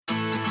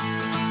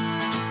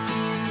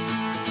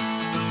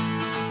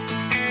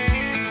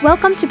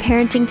Welcome to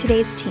Parenting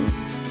Today's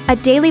Teens, a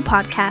daily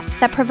podcast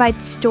that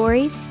provides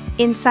stories,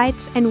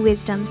 insights, and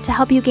wisdom to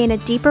help you gain a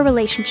deeper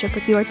relationship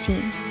with your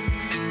teen.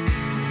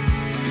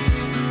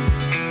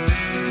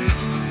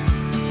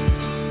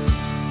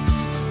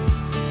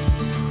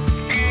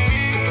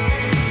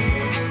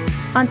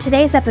 On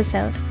today's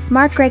episode,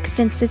 Mark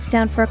Gregston sits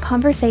down for a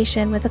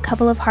conversation with a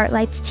couple of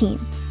Heartlight's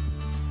teens.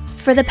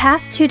 For the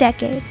past 2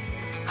 decades,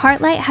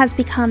 Heartlight has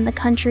become the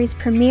country's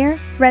premier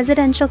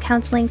residential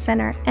counseling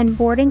center and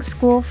boarding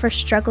school for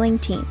struggling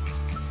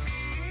teens.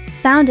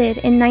 Founded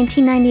in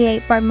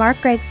 1998 by Mark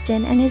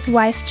Gregston and his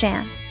wife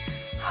Jan,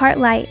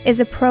 Heartlight is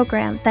a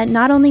program that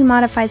not only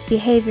modifies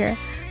behavior,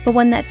 but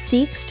one that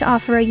seeks to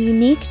offer a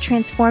unique,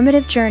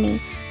 transformative journey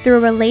through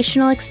a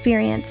relational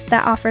experience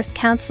that offers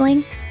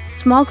counseling,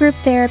 small group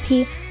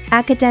therapy,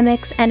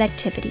 academics, and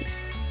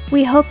activities.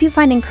 We hope you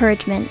find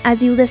encouragement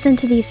as you listen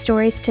to these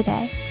stories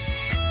today.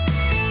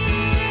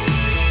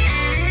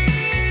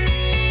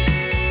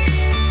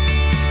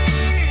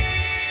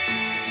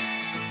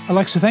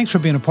 Alexa, thanks for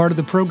being a part of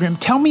the program.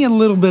 Tell me a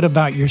little bit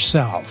about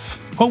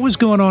yourself. What was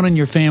going on in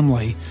your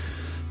family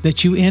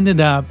that you ended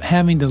up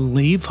having to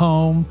leave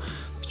home,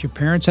 that your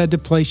parents had to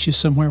place you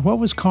somewhere? What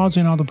was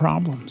causing all the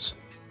problems?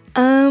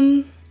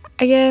 I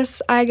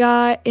guess I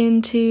got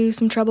into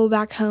some trouble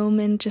back home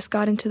and just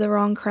got into the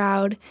wrong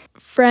crowd.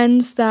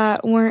 Friends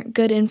that weren't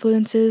good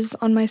influences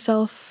on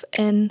myself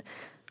and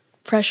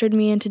pressured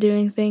me into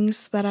doing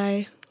things that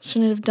I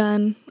shouldn't have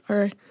done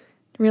or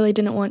really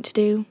didn't want to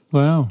do.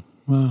 Wow.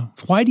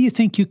 Why do you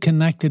think you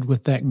connected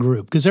with that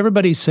group? Because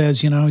everybody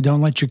says,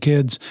 don't let your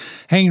kids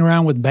hang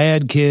around with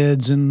bad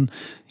kids and,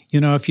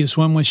 if you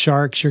swim with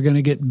sharks, you're going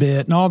to get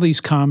bit, and all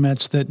these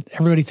comments that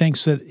everybody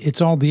thinks that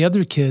it's all the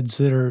other kids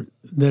that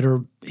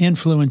are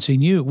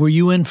influencing you. Were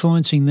you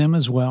influencing them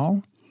as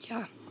well?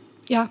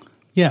 Yeah.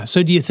 Yeah.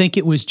 So do you think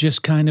it was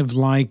just kind of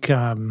like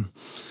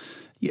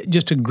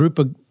just a group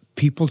of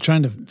people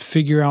trying to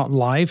figure out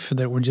life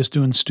that were just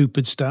doing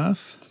stupid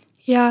stuff?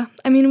 Yeah.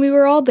 We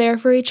were all there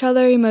for each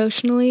other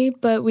emotionally,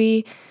 but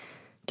we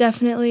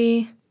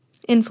definitely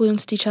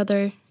influenced each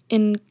other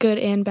in good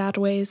and bad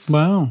ways.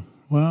 Wow.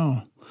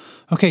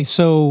 Okay,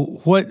 so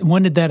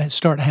when did that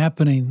start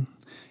happening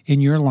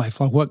in your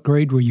life? Like, what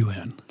grade were you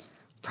in?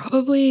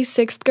 Probably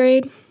 6th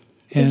grade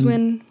is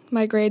when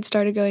my grades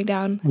started going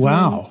down.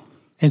 Wow.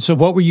 And so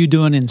what were you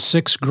doing in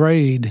 6th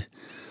grade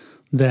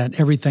that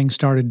everything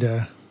started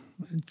to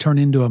turn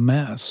into a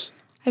mess?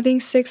 I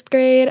think 6th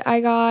grade, I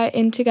got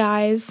into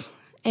guys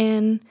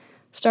and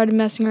started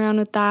messing around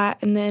with that.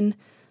 And then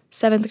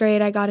 7th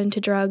grade, I got into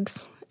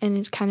drugs, and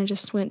it kind of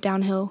just went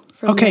downhill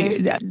from there. Okay,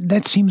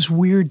 that seems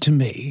weird to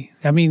me.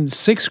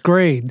 6th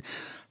grade,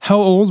 how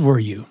old were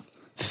you?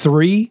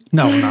 3?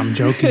 No, I'm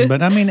joking.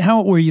 But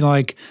how were you,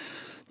 like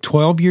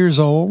 12 years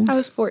old? I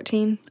was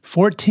 14.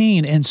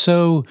 14. And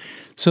so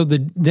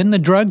then the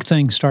drug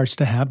thing starts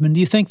to happen. Do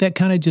you think that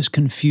kind of just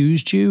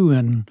confused you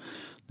and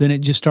then it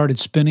just started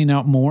spinning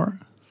out more?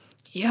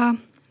 Yeah.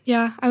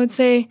 I would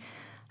say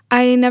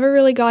I never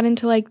really got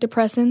into like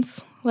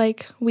depressants,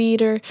 like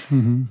weed or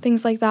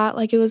things like that.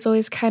 Like it was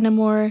always kind of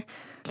more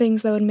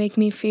things that would make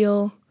me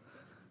feel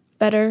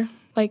better,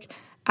 like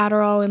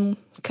Adderall and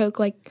Coke,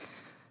 like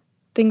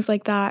things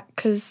like that,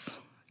 because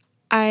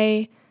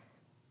I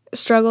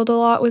struggled a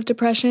lot with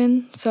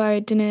depression, so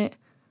I didn't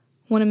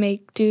want to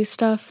do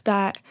stuff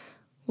that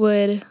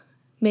would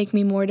make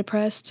me more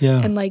depressed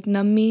and like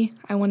numb me.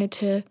 I wanted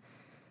to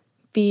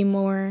be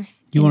more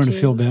wanted to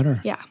feel better?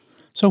 Yeah.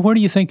 So where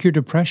do you think your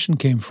depression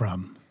came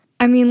from?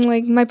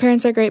 My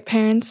parents are great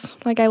parents.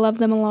 Like, I love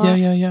them a lot.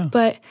 Yeah.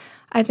 But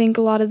I think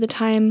a lot of the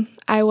time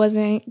I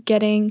wasn't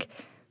getting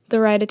the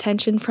right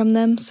attention from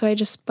them, so I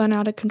just spun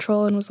out of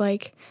control and was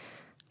like,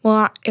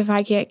 well, if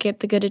I can't get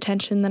the good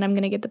attention, then I'm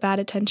going to get the bad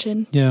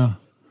attention. Yeah.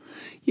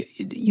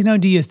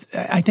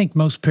 I think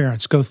most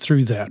parents go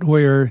through that,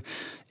 where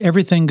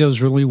everything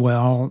goes really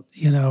well,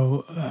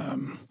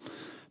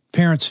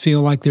 parents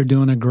feel like they're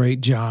doing a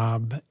great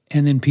job,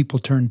 and then people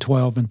turn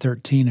 12 and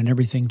 13 and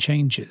everything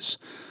changes.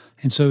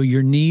 And so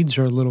your needs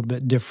are a little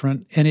bit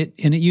different, and it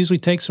usually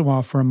takes a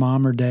while for a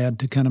mom or dad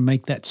to kind of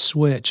make that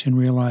switch and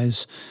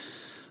realize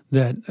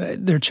that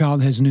their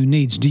child has new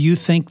needs. Do you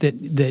think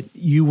that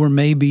you were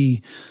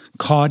maybe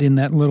caught in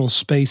that little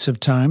space of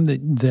time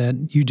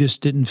that you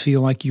just didn't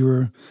feel like you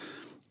were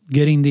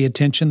getting the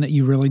attention that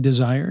you really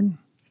desired?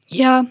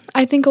 Yeah,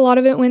 I think a lot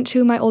of it went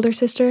to my older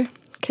sister,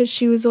 because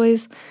she was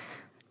always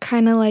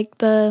kind of like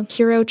the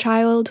hero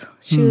child.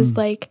 She was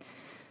like,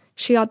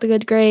 she got the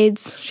good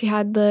grades, she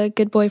had the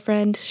good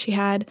boyfriend,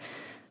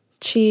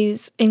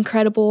 she's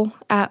incredible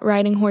at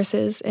riding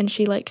horses, and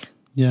she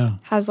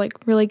has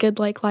really good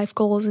life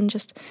goals, and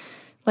just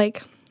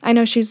I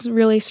know she's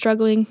really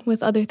struggling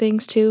with other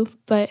things too,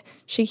 but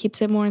she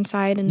keeps it more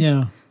inside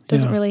and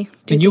doesn't really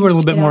do. And you were a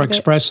little bit more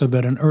expressive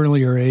at an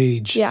earlier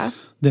age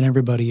than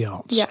everybody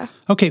else. Yeah.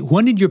 Okay,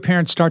 when did your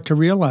parents start to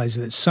realize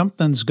that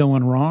something's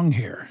going wrong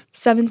here?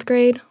 7th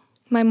grade.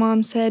 My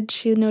mom said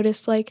she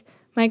noticed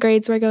my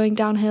grades were going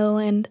downhill,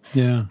 and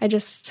I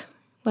just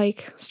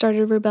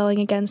started rebelling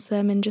against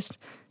them and just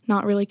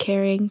not really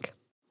caring.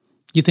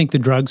 You think the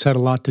drugs had a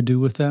lot to do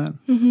with that?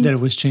 Mm-hmm. That it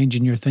was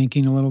changing your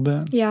thinking a little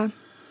bit? Yeah.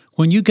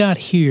 When you got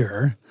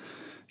here,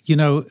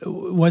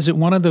 was it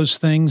one of those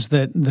things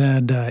that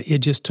it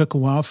just took a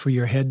while for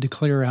your head to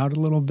clear out a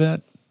little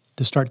bit,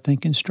 to start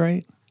thinking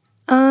straight?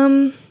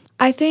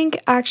 I think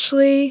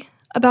actually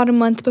about a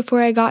month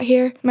before I got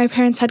here, my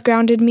parents had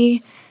grounded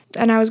me,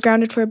 and I was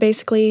grounded for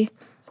basically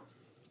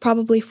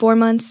probably 4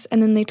 months,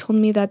 and then they told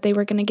me that they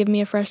were going to give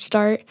me a fresh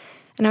start,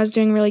 and I was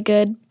doing really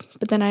good,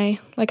 but then I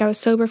was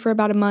sober for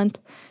about a month,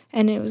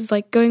 and it was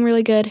going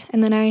really good,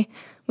 and then I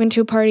went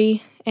to a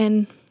party,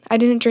 and I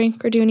didn't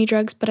drink or do any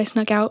drugs, but I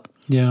snuck out.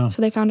 Yeah.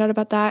 So they found out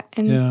about that,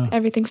 and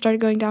everything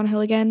started going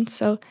downhill again.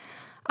 So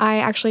I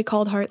actually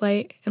called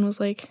Heartlight and was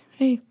like,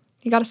 hey,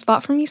 you got a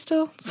spot for me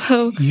still?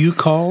 So you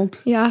called?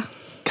 Yeah.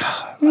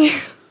 God,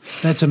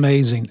 that's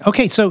amazing.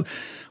 Okay, so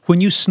when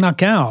you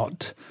snuck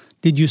out,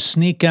 did you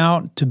sneak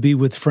out to be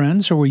with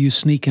friends, or were you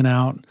sneaking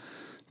out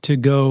to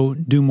go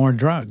do more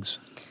drugs?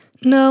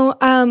 No,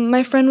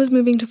 my friend was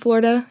moving to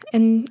Florida,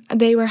 and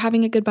they were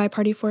having a goodbye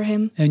party for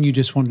him. And you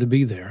just wanted to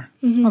be there.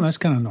 Mm-hmm. Oh, that's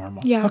kind of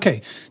normal. Yeah.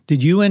 Okay.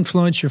 Did you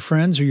influence your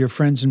friends, or your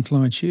friends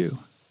influence you?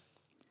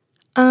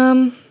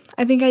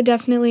 I think I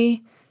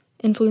definitely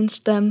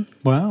influenced them.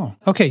 Wow.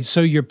 Okay,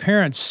 so your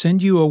parents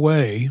send you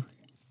away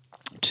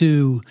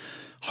to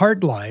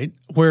Heartlight,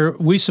 where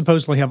we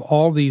supposedly have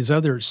all these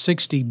other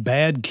 60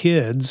 bad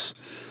kids,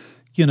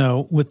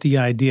 with the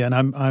idea.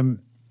 And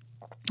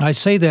I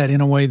say that in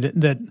a way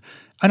that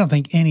I don't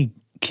think any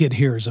kid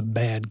here is a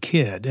bad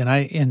kid,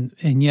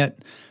 and yet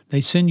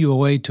they send you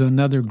away to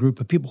another group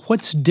of people.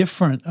 What's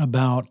different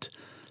about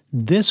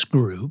this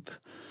group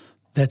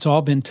that's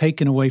all been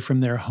taken away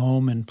from their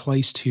home and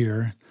placed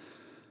here?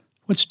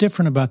 What's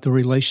different about the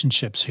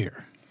relationships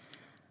here?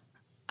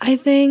 I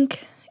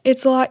think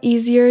it's a lot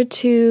easier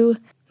to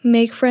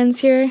make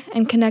friends here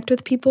and connect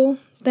with people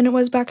than it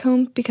was back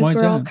home, because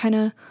we're all kind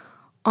of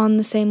on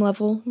the same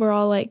level. We're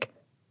all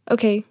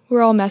okay,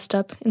 we're all messed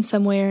up in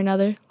some way or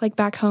another.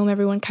 Back home,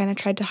 everyone kind of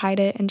tried to hide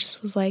it and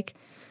just was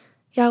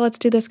yeah, let's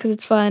do this because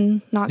it's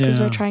fun, not because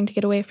we're trying to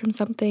get away from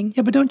something.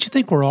 Yeah, but don't you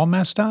think we're all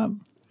messed up?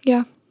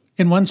 Yeah.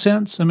 In one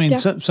sense? I mean,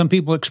 Yeah. some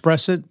people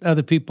express it.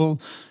 Other people,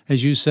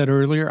 as you said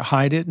earlier,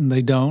 hide it, and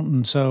they don't.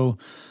 And so,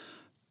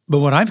 but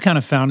what I've kind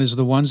of found is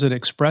the ones that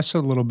express it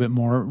a little bit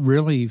more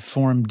really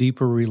form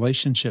deeper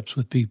relationships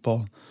with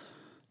people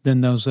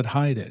than those that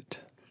hide it.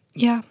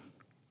 Yeah.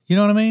 You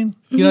know what I mean?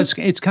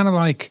 Mm-hmm. It's kind of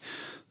like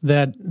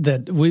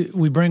that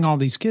we bring all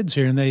these kids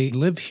here and they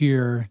live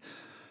here,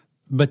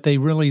 but they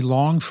really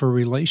long for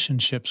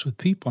relationships with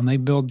people, and they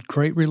build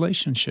great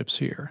relationships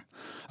here.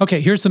 Okay,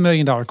 here's the $1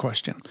 million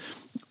question.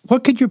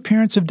 What could your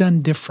parents have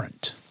done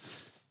different?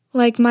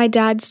 My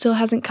dad still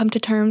hasn't come to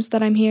terms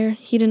that I'm here.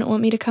 He didn't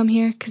want me to come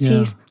here because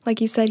he's,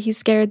 like you said, he's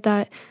scared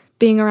that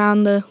being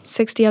around the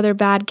 60 other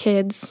bad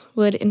kids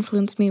would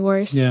influence me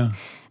worse. Yeah.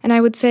 And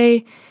I would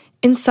say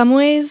in some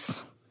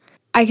ways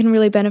I can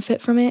really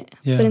benefit from it,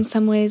 Yeah. but in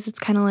some ways it's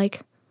kind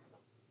of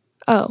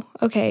oh,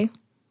 okay,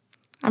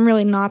 I'm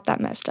really not that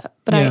messed up,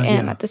 but I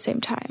am at the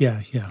same time.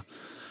 Yeah, yeah.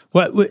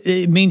 Well,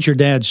 it means your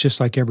dad's just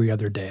like every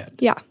other dad.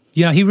 Yeah.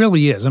 Yeah, he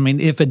really is. I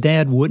mean, if a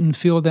dad wouldn't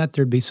feel that,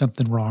 there'd be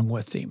something wrong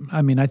with him.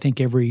 I mean, I think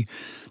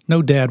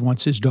no dad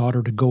wants his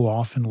daughter to go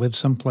off and live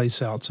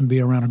someplace else and be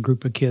around a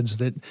group of kids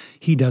that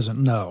he doesn't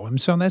know.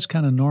 And so that's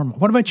kind of normal.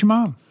 What about your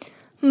mom?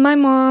 My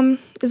mom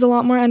is a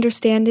lot more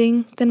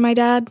understanding than my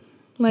dad.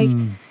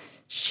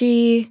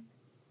 She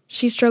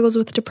struggles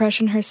with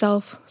depression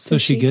herself. So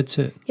she gets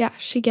it. Yeah,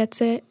 she gets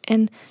it.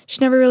 And she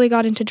never really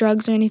got into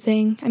drugs or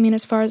anything. I mean,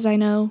 as far as I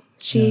know,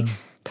 she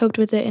coped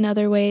with it in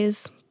other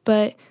ways.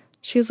 But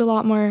she was a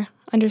lot more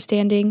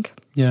understanding.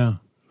 Yeah.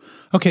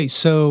 Okay,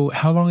 so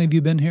how long have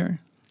you been here?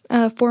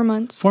 4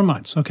 months. 4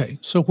 months, okay.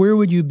 So where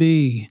would you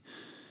be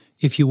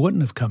if you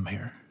wouldn't have come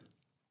here?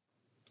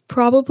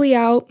 Probably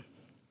out,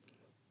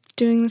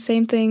 doing the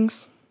same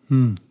things,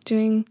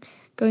 going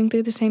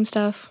through the same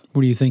stuff.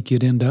 Where do you think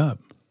you'd end up?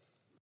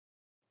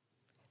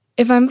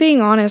 If I'm being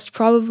honest,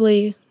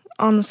 probably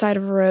on the side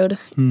of a road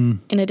in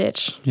a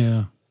ditch.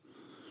 Yeah.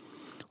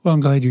 Well, I'm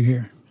glad you're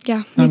here. Yeah,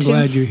 me too. I'm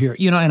glad you're here.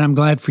 And I'm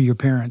glad for your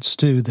parents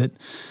too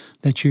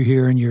that you're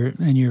here and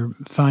you're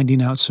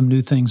finding out some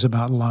new things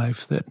about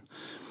life that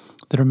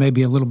are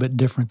maybe a little bit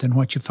different than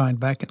what you find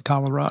back in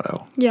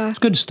Colorado. Yeah. It's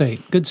good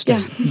state,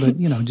 Yeah. but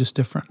just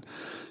different.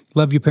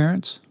 Love your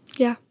parents?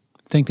 Yeah.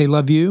 Think they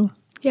love you?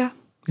 Yeah.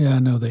 Yeah, I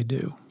know they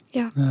do.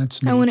 Yeah.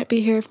 That's neat. I wouldn't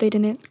be here if they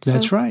didn't. So.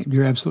 That's right.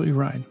 You're absolutely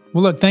right.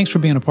 Well, look, thanks for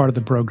being a part of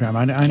the program.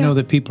 I know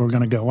that people are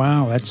going to go,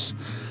 wow, that's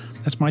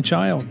my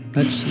child.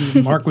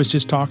 Mark was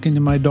just talking to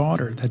my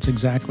daughter. That's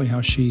exactly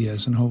how she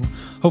is. And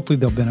hopefully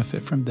they'll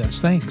benefit from this.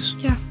 Thanks.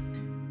 Yeah.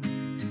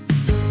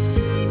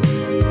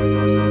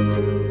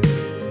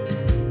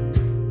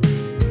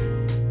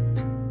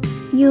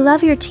 You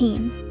love your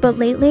teen, but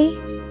lately,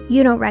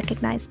 you don't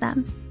recognize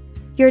them.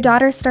 Your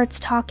daughter starts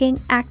talking,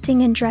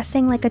 acting, and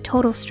dressing like a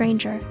total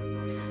stranger.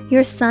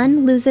 Your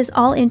son loses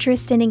all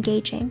interest in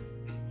engaging.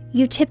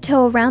 You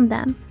tiptoe around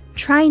them,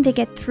 trying to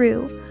get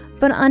through,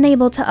 but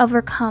unable to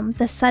overcome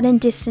the sudden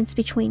distance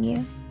between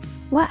you.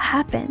 What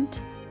happened?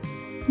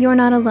 You're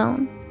not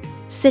alone.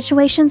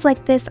 Situations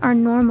like this are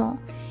normal,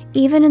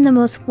 even in the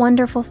most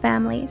wonderful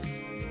families.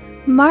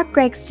 Mark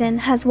Gregston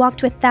has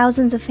walked with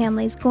thousands of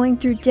families going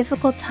through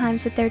difficult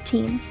times with their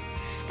teens,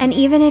 and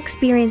even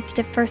experienced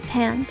it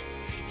firsthand.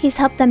 He's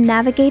helped them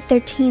navigate their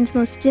teens'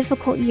 most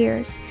difficult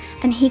years,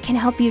 and he can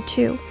help you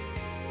too.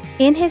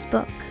 In his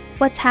book,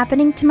 What's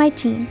Happening to My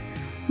Teen,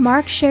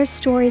 Mark shares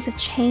stories of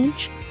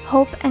change,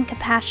 hope, and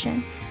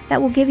compassion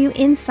that will give you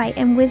insight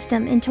and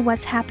wisdom into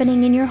what's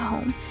happening in your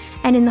home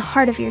and in the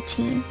heart of your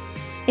teen.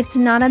 It's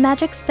not a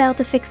magic spell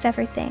to fix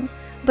everything,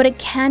 but it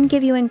can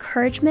give you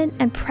encouragement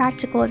and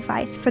practical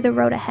advice for the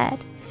road ahead.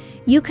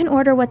 You can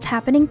order What's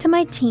Happening to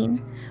My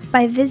Teen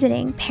by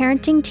visiting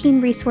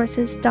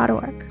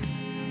parentingteenresources.org.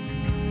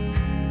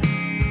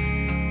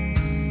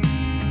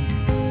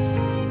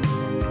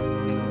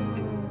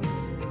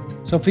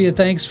 Sophia,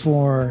 thanks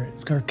for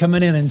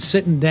coming in and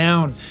sitting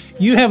down.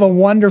 You have a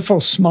wonderful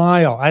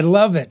smile. I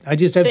love it. I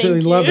just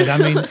absolutely love it. I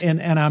mean,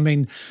 and I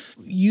mean,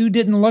 you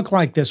didn't look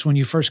like this when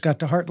you first got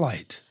to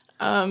Heartlight.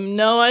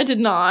 No, I did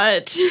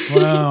not.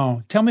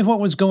 Wow. Tell me what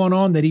was going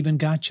on that even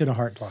got you to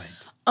Heartlight.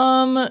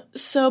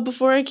 So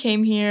before I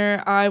came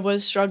here, I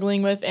was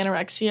struggling with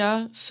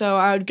anorexia. So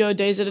I would go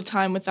days at a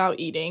time without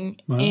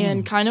eating. Wow.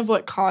 And kind of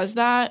what caused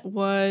that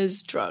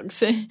was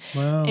drugs.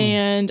 Wow.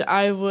 And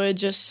I would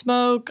just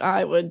smoke.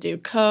 I would do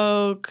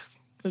coke,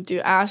 would do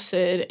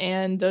acid.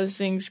 And those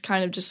things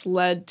kind of just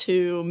led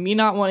to me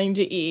not wanting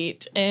to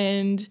eat.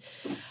 And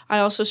I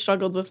also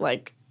struggled with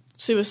like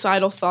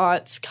suicidal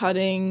thoughts,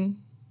 cutting,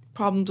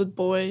 problems with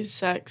boys,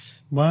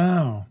 sex.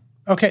 Wow.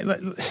 Okay.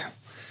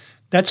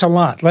 That's a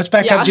lot. Let's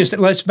back up just a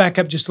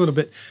little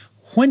bit.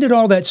 When did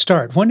all that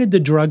start? When did the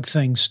drug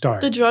thing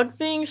start? The drug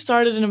thing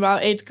started in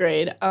about 8th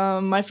grade.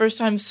 My first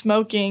time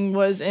smoking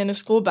was in a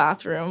school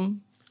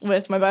bathroom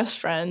with my best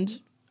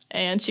friend,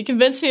 and she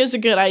convinced me it was a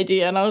good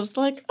idea, and I was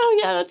like, oh,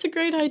 yeah, that's a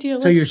great idea.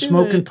 So you're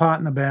smoking pot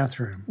in the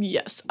bathroom?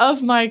 Yes,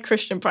 of my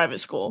Christian private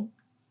school.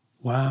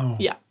 Wow.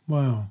 Yeah.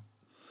 Wow.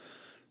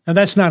 Now,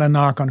 that's not a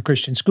knock on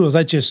Christian schools.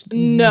 That's just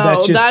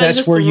that's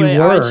just where the you way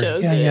were. I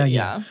chose it.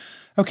 Yeah.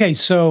 Okay,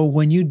 so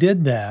when you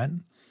did that,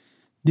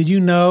 did you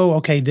know,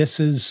 okay,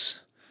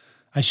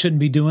 I shouldn't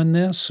be doing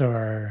this,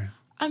 or?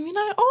 I mean,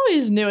 I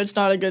always knew it's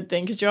not a good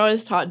thing because you're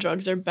always taught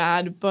drugs are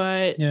bad,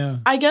 but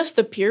I guess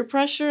the peer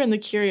pressure and the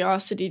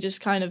curiosity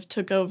just kind of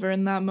took over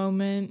in that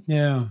moment.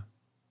 Yeah.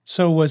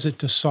 So was it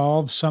to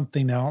solve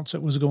something else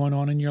that was going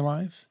on in your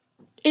life?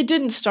 It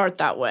didn't start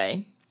that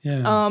way.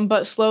 Yeah.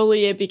 But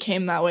slowly it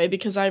became that way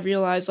because I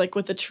realized, like,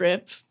 with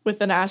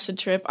an acid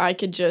trip, I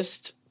could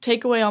just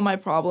take away all my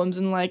problems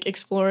and, like,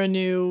 explore a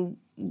new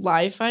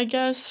life, I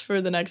guess, for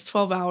the next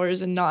 12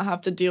 hours and not have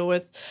to deal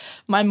with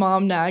my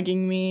mom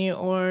nagging me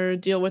or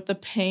deal with the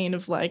pain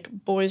of, like,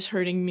 boys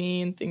hurting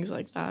me and things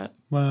like that.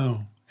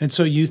 Wow. And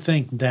so you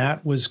think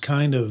that was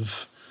kind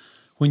of,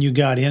 when you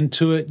got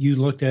into it, you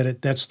looked at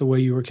it, that's the way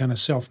you were kind of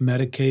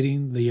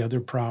self-medicating the other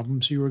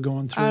problems you were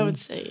going through? I would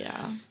say,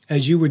 yeah.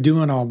 As you were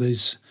doing all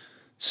this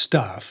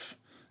stuff,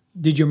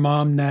 did your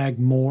mom nag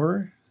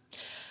more?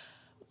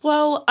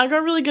 Well, I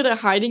got really good at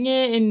hiding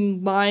it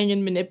and lying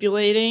and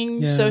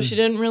manipulating, so she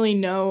didn't really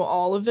know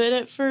all of it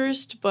at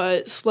first,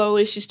 but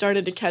slowly she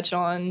started to catch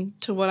on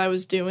to what I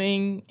was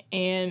doing,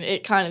 and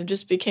it kind of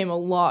just became a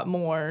lot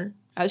more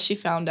as she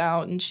found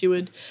out, and she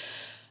would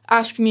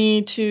ask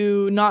me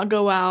to not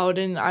go out,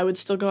 and I would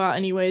still go out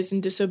anyways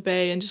and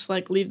disobey and just,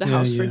 like, leave the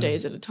house for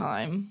days at a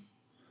time.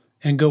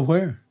 And go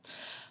where?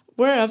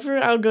 Wherever.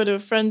 I would go to a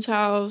friend's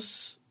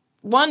house.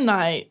 One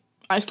night,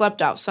 I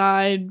slept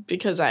outside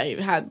because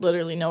I had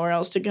literally nowhere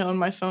else to go and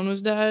my phone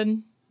was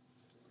dead.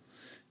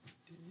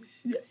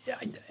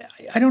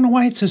 I don't know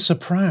why it's a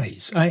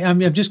surprise.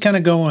 I'm just kind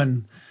of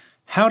going,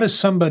 how does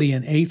somebody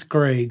in 8th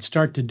grade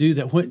start to do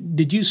that?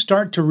 Did you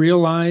start to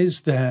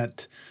realize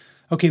that,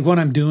 okay, what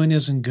I'm doing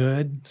isn't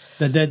good?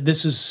 That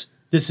this is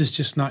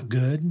just not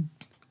good?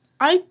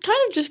 I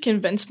kind of just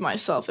convinced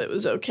myself it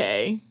was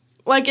okay.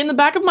 Like, in the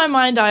back of my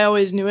mind, I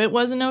always knew it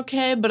wasn't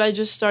okay, but I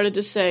just started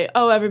to say,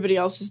 oh, everybody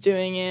else is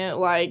doing it.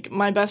 Like,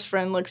 my best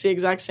friend looks the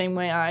exact same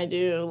way I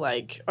do.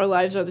 Like, our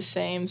lives are the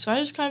same. So I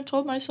just kind of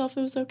told myself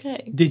it was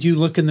okay. Did you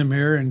look in the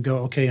mirror and go,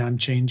 okay, I'm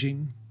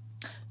changing?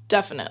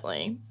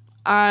 Definitely.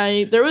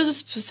 There was a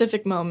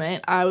specific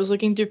moment. I was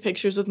looking through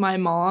pictures with my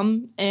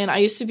mom, and I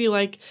used to be,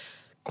 like,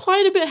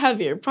 quite a bit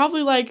heavier,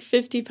 probably, like,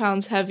 50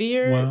 pounds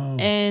heavier. Wow.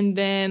 And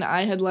then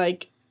I had,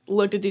 like,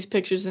 looked at these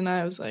pictures and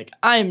I was like,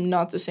 I'm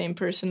not the same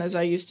person as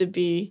I used to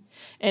be.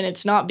 And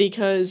it's not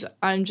because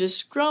I'm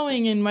just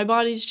growing and my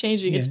body's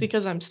changing. It's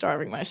because I'm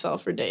starving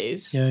myself for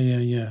days.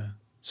 Yeah.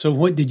 So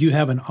what, did you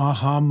have an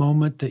aha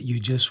moment that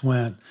you just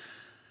went,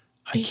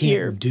 I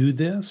can't do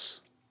this?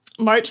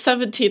 March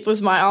 17th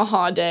was my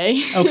aha day.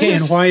 Okay,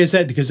 and why is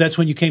that? Because that's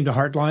when you came to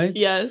Heartlight?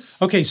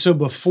 Yes. Okay, so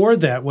before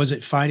that, was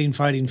it fighting,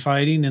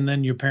 and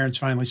then your parents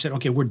finally said,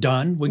 okay, we're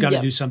done. We got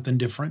to do something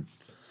different?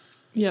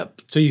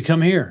 Yep. So you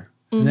come here.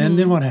 And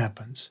then what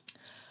happens?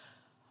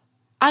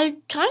 I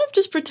kind of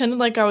just pretended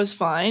like I was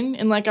fine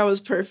and like I was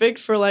perfect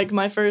for like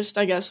my first,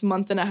 I guess,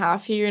 month and a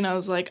half here. And I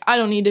was like, I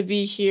don't need to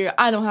be here.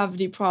 I don't have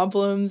any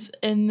problems.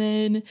 And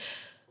then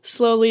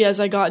slowly, as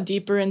I got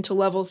deeper into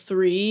level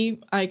 3,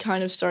 I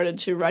kind of started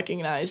to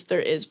recognize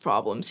there is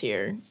problems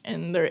here.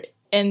 And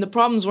the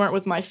problems weren't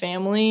with my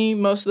family.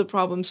 Most of the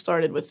problems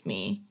started with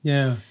me.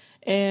 Yeah.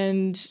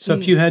 And so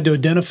if you had to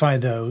identify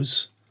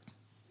those,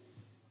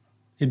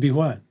 it'd be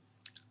what?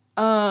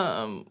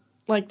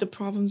 Like the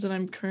problems that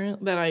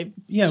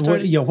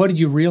what did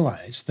you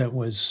realize that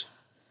was?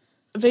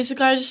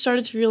 Basically, I just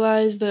started to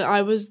realize that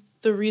I was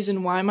the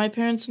reason why my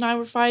parents and I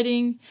were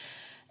fighting,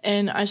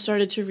 and I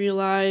started to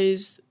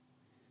realize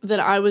that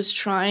I was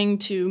trying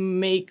to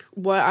make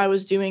what I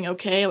was doing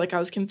okay. Like I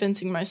was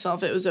convincing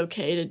myself it was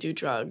okay to do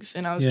drugs,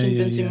 and I was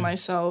convincing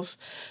myself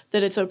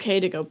that it's okay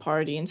to go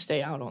party and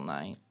stay out all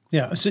night.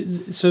 Yeah.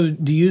 So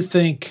do you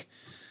think?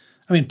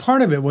 I mean,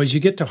 part of it was you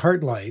get to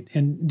Heartlight,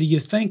 and do you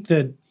think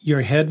that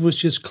your head was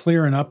just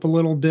clearing up a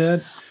little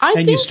bit,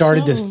 and you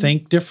started to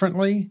think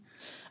differently?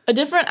 A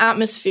different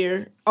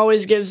atmosphere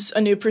always gives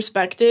a new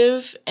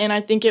perspective, and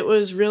I think it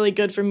was really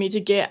good for me to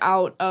get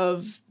out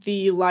of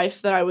the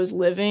life that I was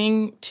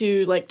living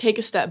to like take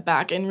a step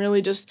back and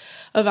really just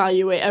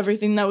evaluate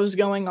everything that was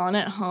going on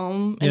at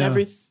home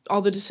and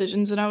all the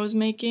decisions that I was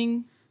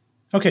making.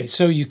 Okay,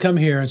 so you come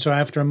here, and so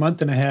after a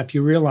month and a half,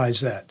 you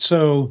realize that.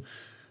 So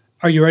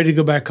are you ready to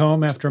go back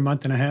home after a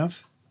month and a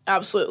half?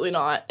 Absolutely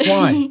not.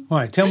 Why?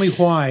 Why? Tell me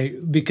why.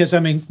 Because,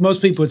 I mean,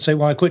 most people would say,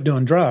 well, I quit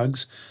doing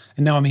drugs,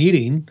 and now I'm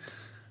eating.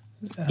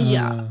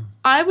 Yeah.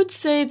 I would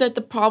say that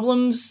the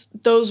problems,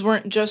 those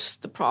weren't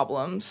just the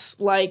problems.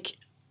 Like,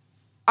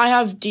 I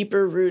have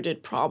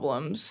deeper-rooted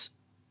problems,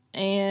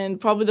 and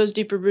probably those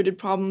deeper-rooted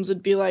problems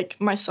would be, like,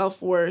 my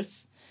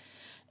self-worth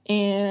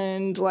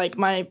and, like,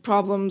 my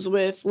problems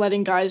with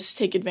letting guys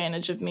take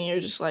advantage of me or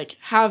just, like,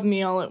 have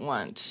me all at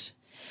once.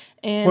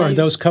 And well, are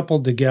those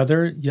coupled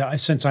together? Yeah,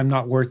 since I'm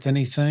not worth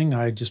anything,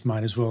 I just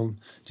might as well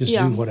just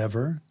do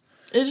whatever.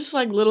 It's just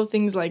like little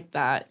things like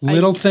that.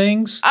 Little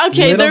things?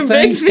 Okay, they're big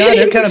things. God,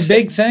 they're kind of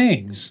big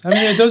things. I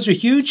mean, those are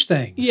huge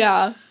things.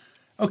 Yeah.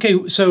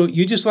 Okay, so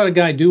you just let a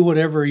guy do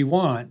whatever he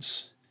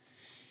wants.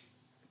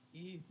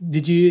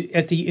 Did you,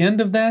 at the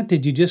end of that,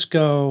 did you just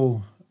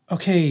go,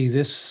 okay,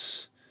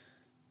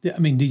 I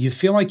mean, did you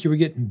feel like you were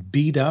getting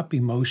beat up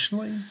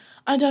emotionally?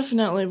 I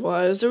definitely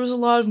was. There was a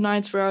lot of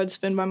nights where I would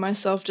spend by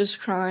myself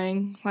just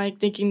crying, like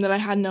thinking that I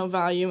had no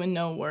value and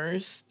no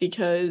worth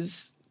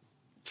because,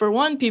 for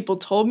one, people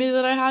told me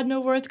that I had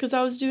no worth because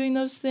I was doing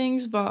those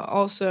things, but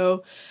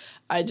also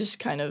I just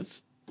kind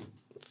of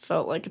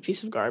felt like a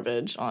piece of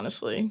garbage,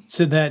 honestly.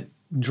 So that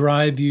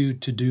drive you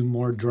to do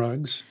more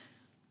drugs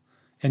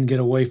and get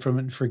away from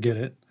it and forget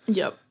it?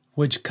 Yep.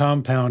 Which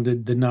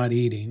compounded the not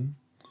eating.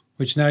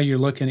 Which now you're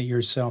looking at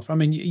yourself. I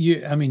mean,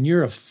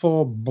 you're a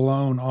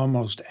full-blown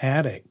almost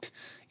addict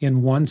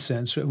in one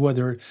sense,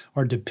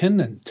 or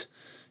dependent,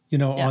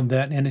 on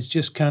that, and it's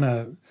just kind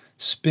of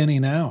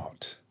spinning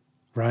out,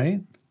 right?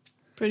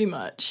 Pretty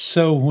much.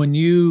 So when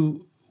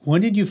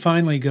did you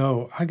finally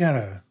go, I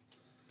gotta,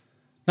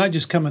 not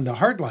just come into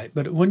Heartlight,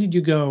 but when did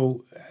you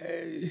go,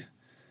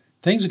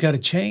 things have got to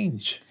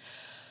change?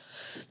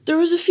 There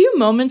was a few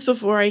moments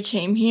before I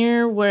came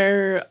here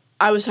where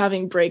I was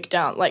having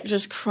breakdown, like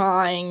just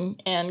crying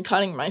and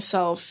cutting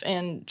myself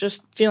and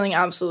just feeling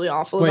absolutely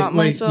awful about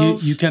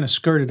myself. You kind of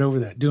skirted over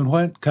that. Doing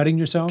what? Cutting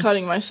yourself?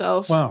 Cutting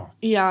myself. Wow.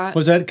 Yeah.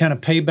 Was that kind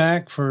of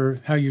payback for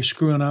how you're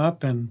screwing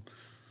up? And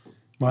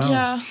wow.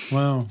 Yeah.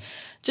 Wow.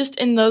 Just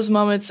in those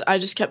moments, I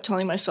just kept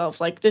telling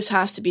myself, like, this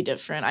has to be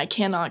different. I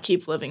cannot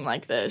keep living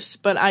like this.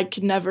 But I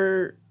could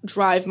never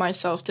drive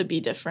myself to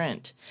be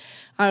different.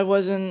 My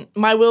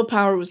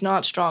willpower was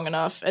not strong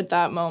enough at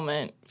that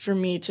moment for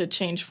me to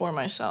change for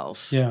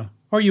myself. Yeah.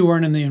 Or you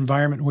weren't in the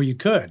environment where you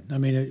could. I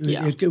mean,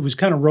 it was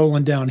kind of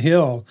rolling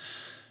downhill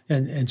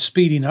and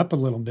speeding up a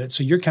little bit.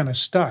 So you're kind of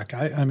stuck.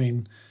 I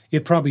mean,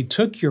 it probably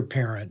took your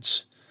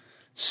parents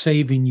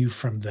saving you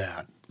from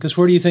that. Because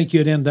where do you think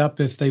you'd end up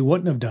if they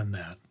wouldn't have done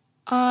that?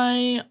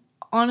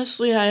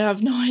 Honestly, I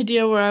have no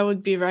idea where I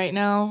would be right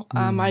now.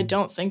 I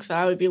don't think that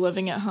I would be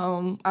living at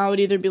home. I would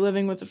either be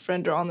living with a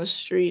friend or on the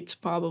streets,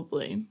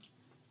 probably.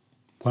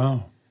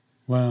 Wow.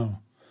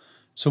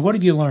 So what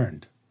have you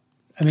learned?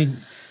 I mean,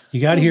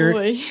 you got here,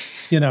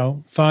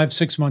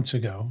 5-6 months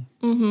ago.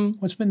 Mm-hmm.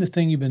 What's been the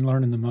thing you've been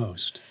learning the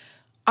most?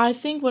 I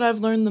think what I've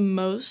learned the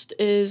most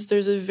is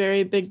there's a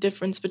very big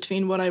difference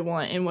between what I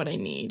want and what I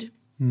need.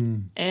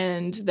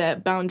 And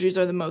that boundaries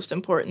are the most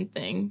important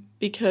thing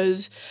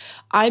because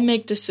I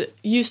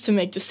used to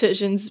make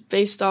decisions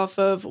based off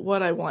of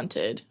what I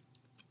wanted.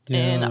 Yeah.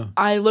 And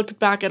I looked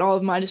back at all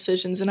of my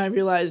decisions and I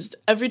realized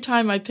every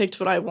time I picked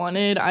what I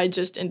wanted, I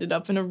just ended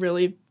up in a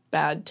really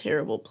bad,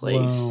 terrible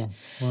place.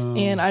 Wow.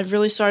 And I've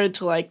really started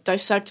to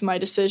dissect my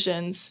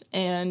decisions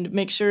and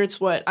make sure it's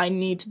what I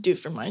need to do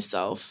for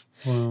myself.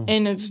 Wow.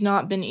 And it's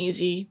not been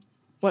easy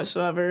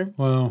whatsoever.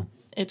 Wow.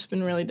 It's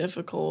been really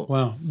difficult.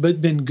 Wow.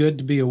 But been good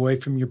to be away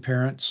from your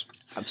parents.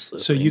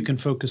 Absolutely. So you can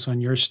focus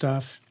on your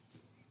stuff.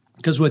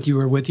 Because when you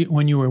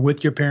were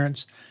with your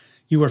parents,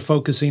 You were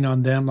focusing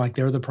on them like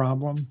they're the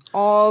problem?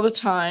 All the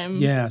time.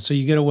 Yeah, so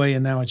you get away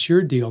and now it's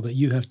your deal that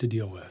you have to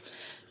deal with.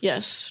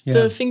 Yes,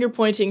 the finger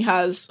pointing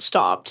has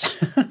stopped.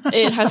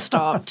 It has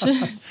stopped.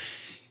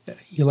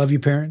 You love your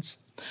parents?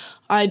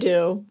 I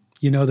do.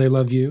 You know they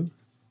love you?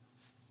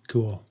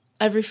 Cool.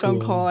 Every phone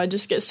call, I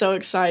just get so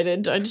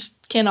excited. I just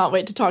cannot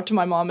wait to talk to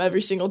my mom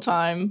every single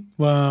time.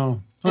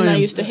 Wow. And I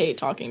used to hate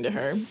talking to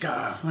her.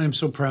 God, I am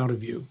so proud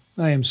of you.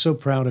 I am so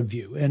proud of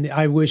you. And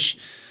I wish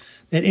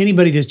that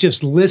anybody that's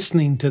just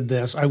listening to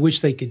this, I wish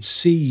they could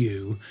see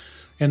you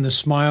and the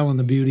smile and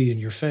the beauty in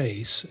your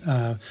face.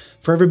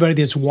 For everybody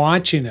that's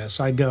watching us,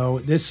 I go,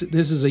 this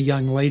is a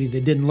young lady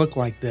that didn't look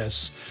like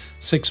this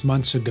 6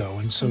 months ago.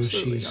 And so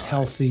Absolutely she's not.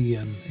 healthy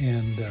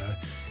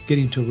and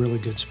getting to a really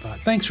good spot.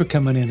 Thanks for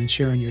coming in and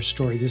sharing your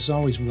story. This is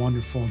always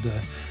wonderful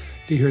to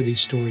hear these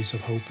stories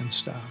of hope and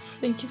stuff.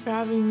 Thank you for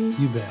having me.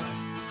 You bet.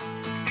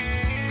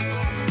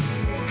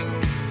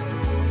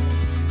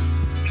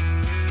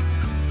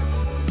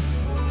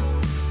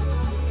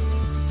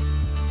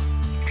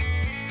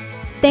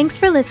 Thanks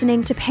for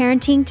listening to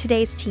Parenting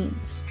Today's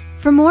Teens.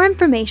 For more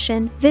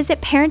information,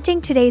 visit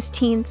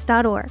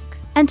parentingtodaysteens.org.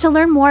 And to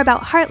learn more about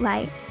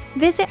Heartlight,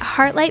 visit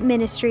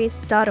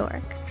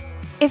heartlightministries.org.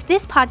 If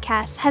this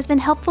podcast has been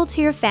helpful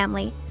to your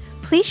family,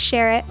 please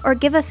share it or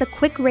give us a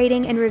quick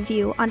rating and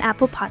review on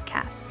Apple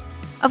Podcasts.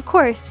 Of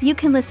course, you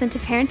can listen to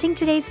Parenting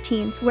Today's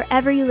Teens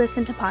wherever you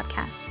listen to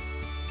podcasts.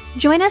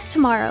 Join us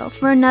tomorrow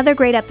for another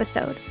great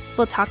episode.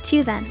 We'll talk to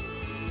you then.